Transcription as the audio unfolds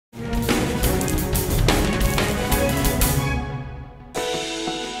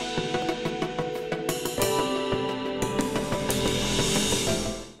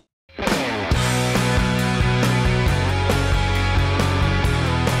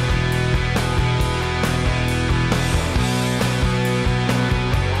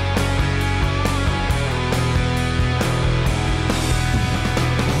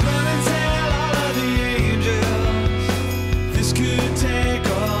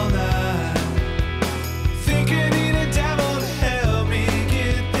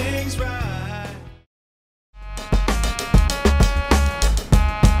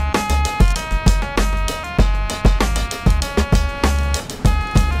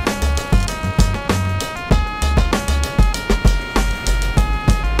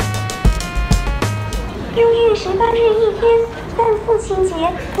8日一天，但父亲节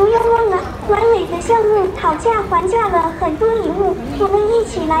不要忘了，完美的项目讨价还价了很多礼物，我们一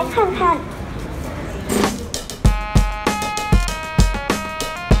起来看看。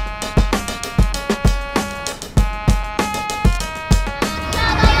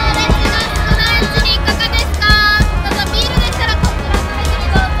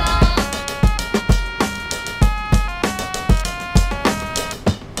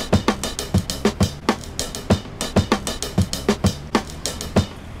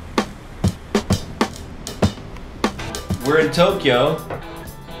We're in Tokyo,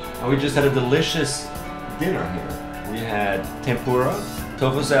 and we just had a delicious dinner here. We had tempura,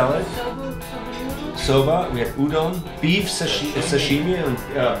 tofu salad, soba, we had udon, beef sashimi, and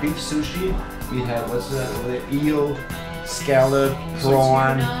beef sushi. We had, what's that, eel, scallop,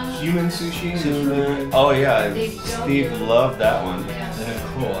 prawn, human sushi. tuna. Oh yeah, Steve loved that one. And of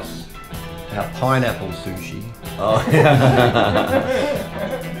course, our pineapple sushi. Oh yeah.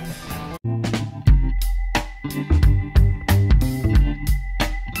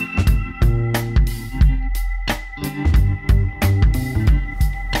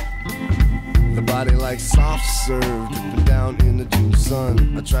 Body like soft serve, dripping down in the June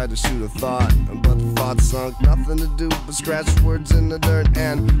sun. I tried to shoot a thought, but the thought sunk. Nothing to do but scratch words in the dirt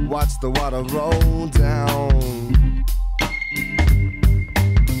and watch the water roll down.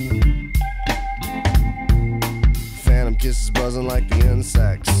 Phantom kisses buzzing like the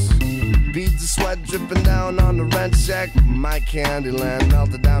insects. Beads of sweat dripping down on the rent check. My candy land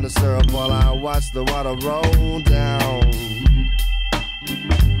melted down to syrup while I watched the water roll down.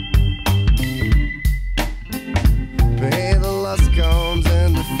 Hey, the lust comes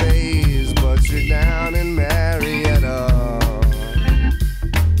in the phase, but you're down in Marietta.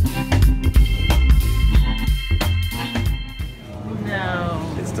 No.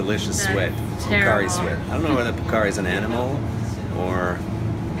 It's delicious sweat. Terrible. Pocari sweat. I don't know whether Pocari is an animal or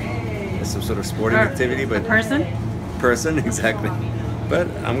some sort of sporting activity, but a person? Person, exactly. But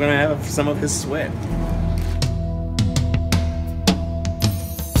I'm gonna have some of his sweat.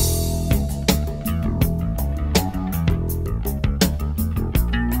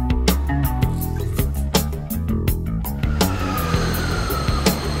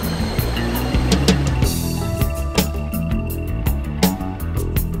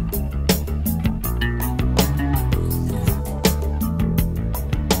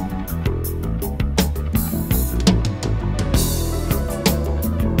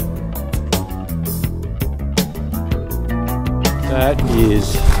 That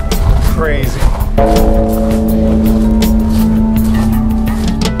is crazy.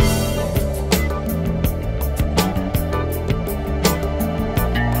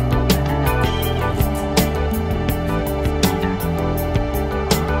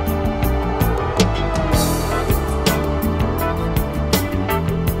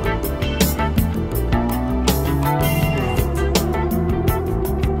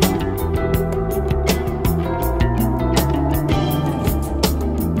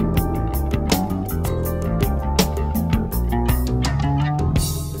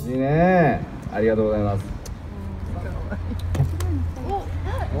ありがとうございます。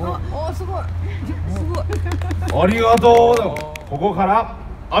お、すごい。すごい。ありがとう。ここから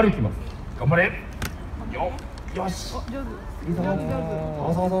歩きます。頑張れ。よし。上手。いいぞ。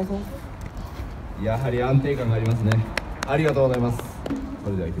そう。やはり安定感がありますね。ありがとうございます。そ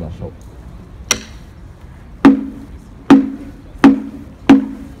れでは行きましょう。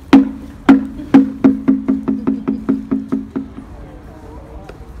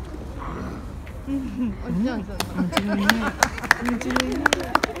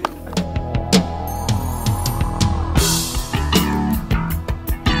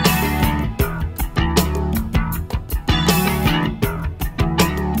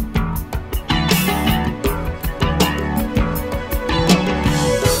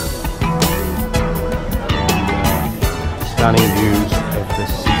Stunning views of the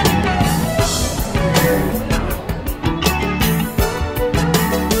city.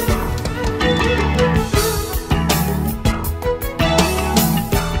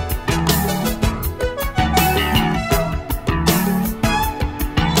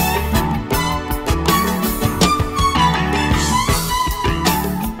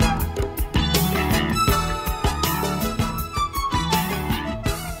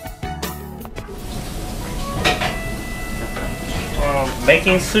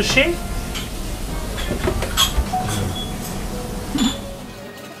 Making sushi.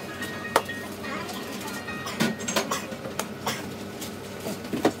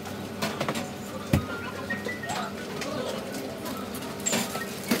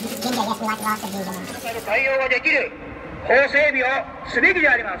 Ginger, yes, 対応ができる法整備をすべきで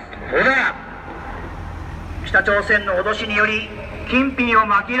あります。ほら、北朝鮮の脅しにより金品を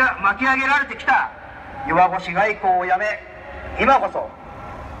巻き上げられてきた弱腰外交をやめ、今こそ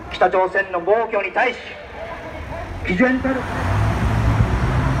北朝鮮の暴挙に対し毅然たる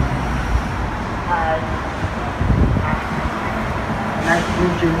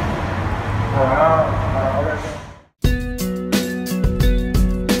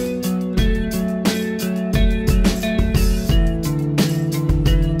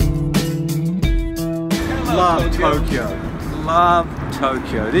Love Tokyo. Love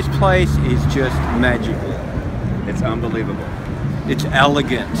Tokyo. This place is just magical. It's unbelievable. It's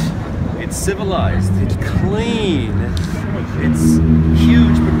elegant. It's civilized. It's clean. It's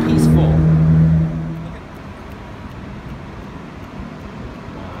huge but peaceful.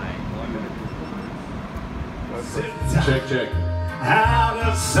 Check. Out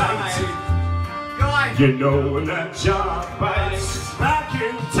of sight. You know when that job bites back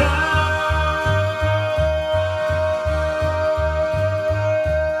in time.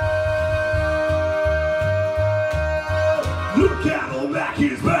 Look out, old Mac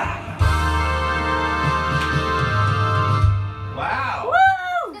is back. Wow.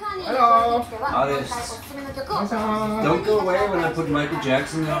 Hello. Artists. Don't go away when I put Michael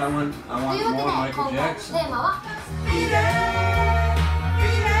Jackson on. I want more Michael Jackson.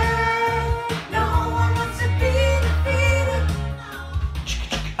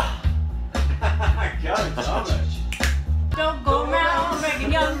 Don't go around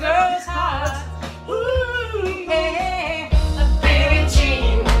breaking young girls' hearts. Ooh, hey, a Billie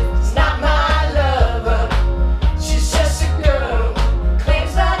Jean's not my lover. She's just a girl who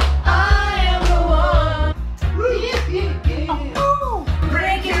claims that I am the one. Oh,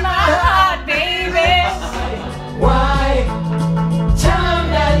 breaking my heart, baby. Why? Tell him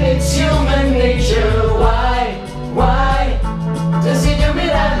that it's human nature. Why does he do me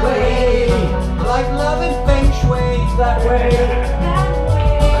that way? Like love and feng shui that way.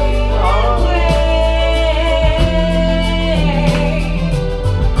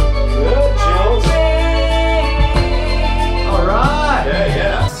 Good, Jules. All right.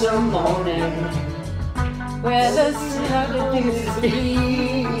 Yeah. Some morning where the sun used to be.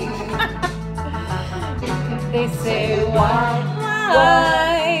 They say why?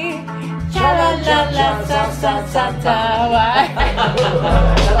 Cha la la la sa sa sa sa why?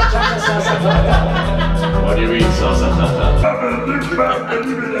 What do you mean, salsa?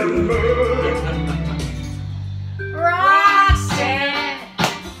 Roxanne.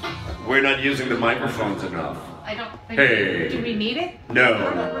 We're not using the microphones enough. I don't think. Hey. Do we need it? No.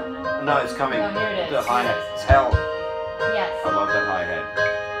 No, it's coming. Oh, here it is. The hi-hat. It's hell. Yes. I love that hi-hat.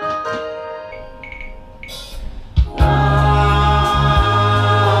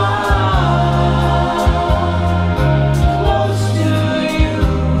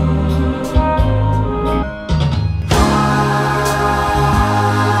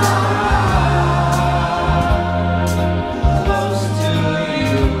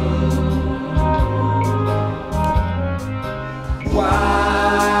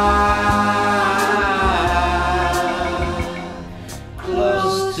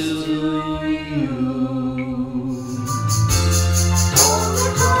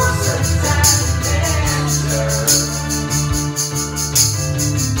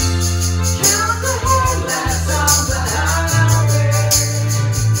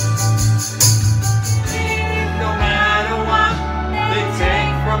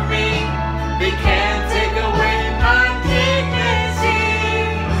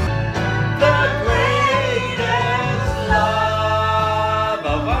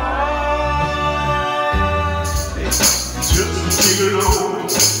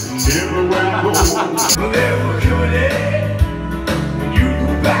 Never coming in. You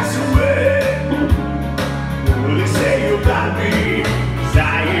pass away. What they say about me is I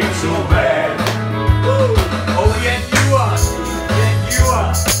ain't so bad. Oh, yes, you are. Yes, you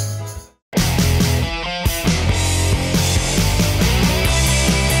are.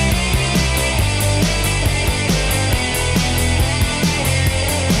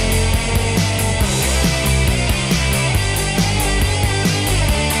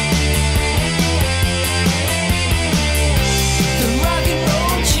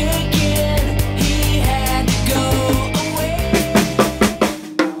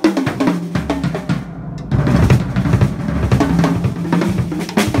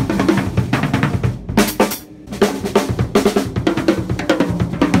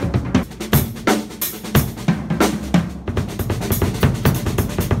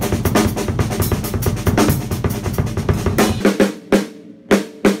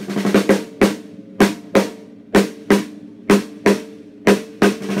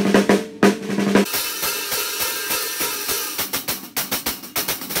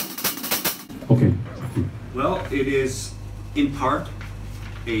 Well, it is in part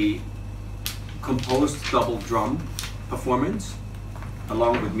a composed double drum performance,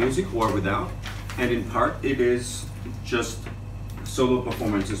 along with music or without, and in part it is just solo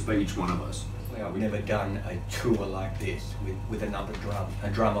performances by each one of us. I've never done a tour like this with another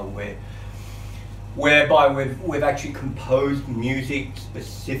drummer whereby we've actually composed music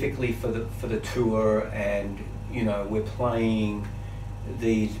specifically for the tour, and you know, we're playing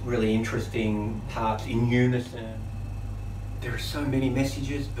these really interesting parts in unison. There are so many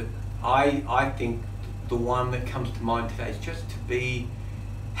messages, but I think the one that comes to mind today is just to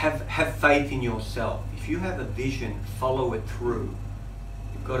have faith in yourself. If you have a vision, follow it through.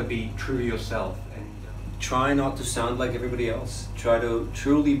 You've got to be true to yourself, and try not to sound like everybody else. Try to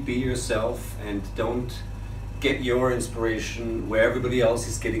truly be yourself, and don't get your inspiration where everybody else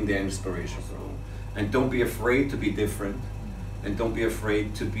is getting their inspiration from. And don't be afraid to be different, and don't be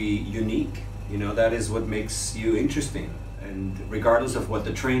afraid to be unique. You know, that is what makes you interesting. And regardless of what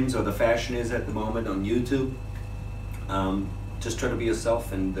the trends or the fashion is at the moment on YouTube, just try to be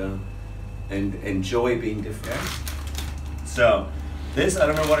yourself and enjoy being different. So this, I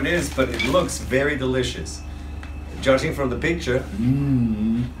don't know what it is, but it looks very delicious. Judging from the picture,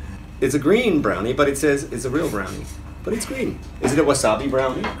 it's a green brownie, but it says it's a real brownie. But it's green. Is it a wasabi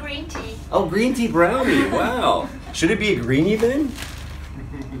brownie? Green tea. Oh, green tea brownie, wow. Should it be a greenie then?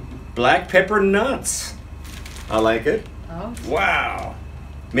 Black pepper nuts. I like it. Oh. Wow.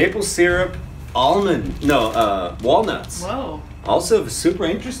 Maple syrup, walnuts. Whoa. Also super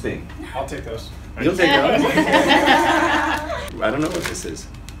interesting. I'll take those. You'll take those? I don't know what this is.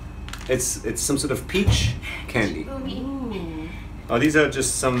 It's some sort of peach candy. Ooh. Oh, these are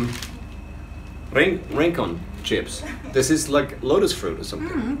just some Rincon chips. This is like lotus fruit or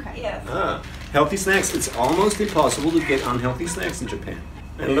something. Okay. Yes. Ah, healthy snacks. It's almost impossible to get unhealthy snacks in Japan.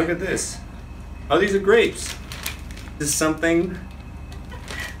 And look at this. Oh, these are grapes. This is something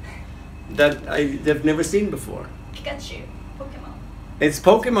that I've never seen before. Pikachu. Pokemon. It's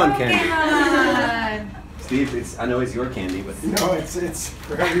Pokemon candy. Pokemon. Steve, I know it's your candy, but No, it's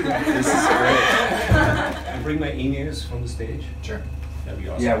for everybody. this is great. I bring my in-ears from the stage. Sure. That'd be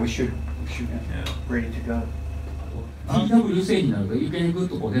awesome. yeah, we should Yeah. ready to go. TW 製になると余計にグッ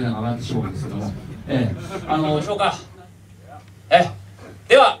とこう値段が上がってしまうんですけども、そうか。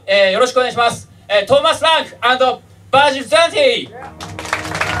では、よろしくお願いします。トーマス・ランク&バージル・ザンティ。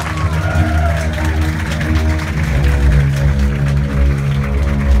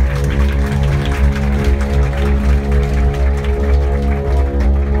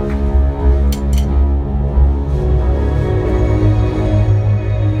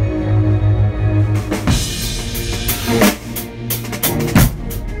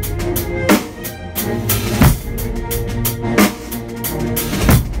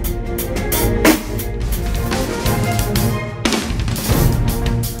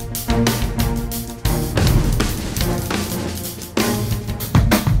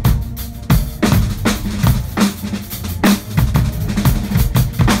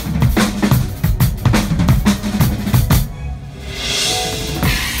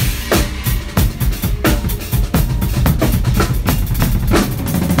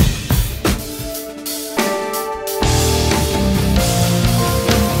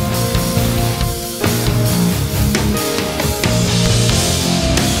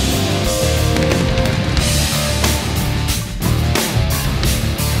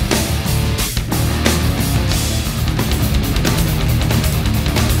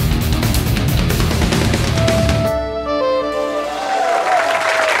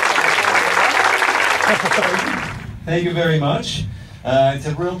Thank you very much. It's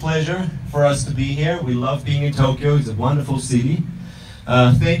a real pleasure for us to be here. We love being in Tokyo. It's a wonderful city.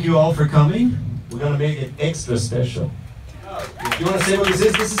 Thank you all for coming. We're going to make it extra special. You want to say what this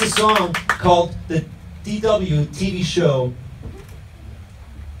is? This is a song called the DW TV show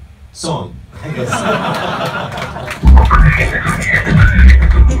song. I guess.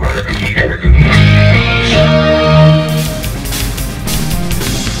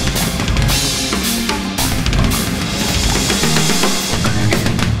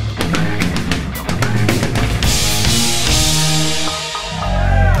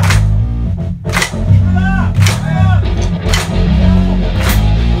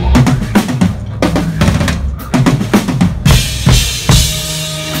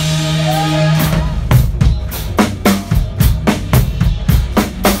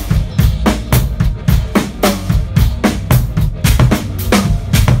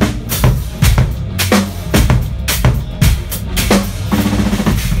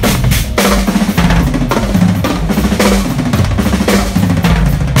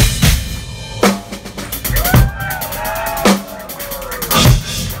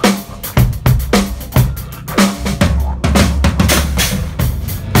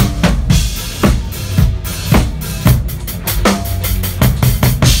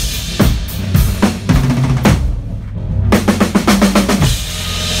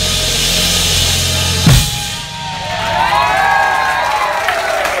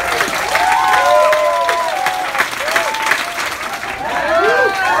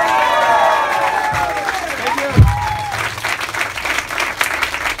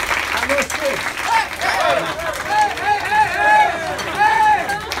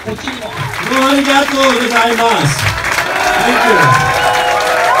 gozaimasu.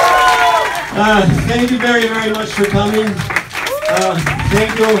 Thank you very, very much for coming.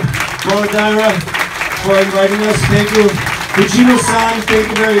 Thank you, Molodira, for inviting us. Thank you, Fujino-san. Thank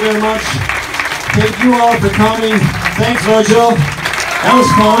you very, very much. Thank you all for coming. Thanks, Virgil. That was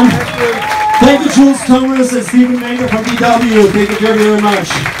fun. Thank you, Jules Thomas and Stephen Manger from BW. Thank you very, very much.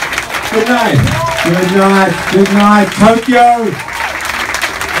 Good night. Good night. Good night, Tokyo.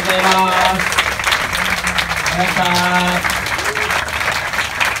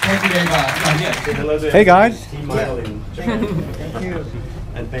 Hey guys. Thank you.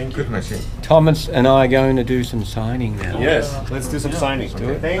 And thank you. Thomas and I are going to do some signing now. Yes, let's do some signings. Do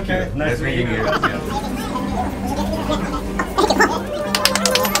it. Thank you. Nice meeting you.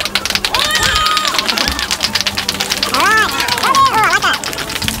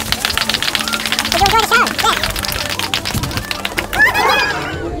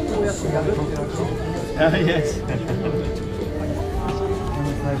 Yes.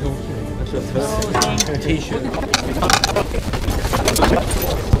 T-shirt.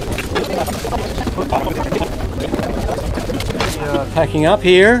 Packing up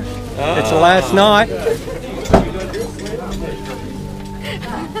here. It's the last night.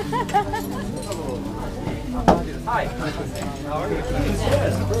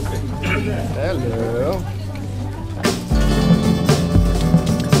 Hello.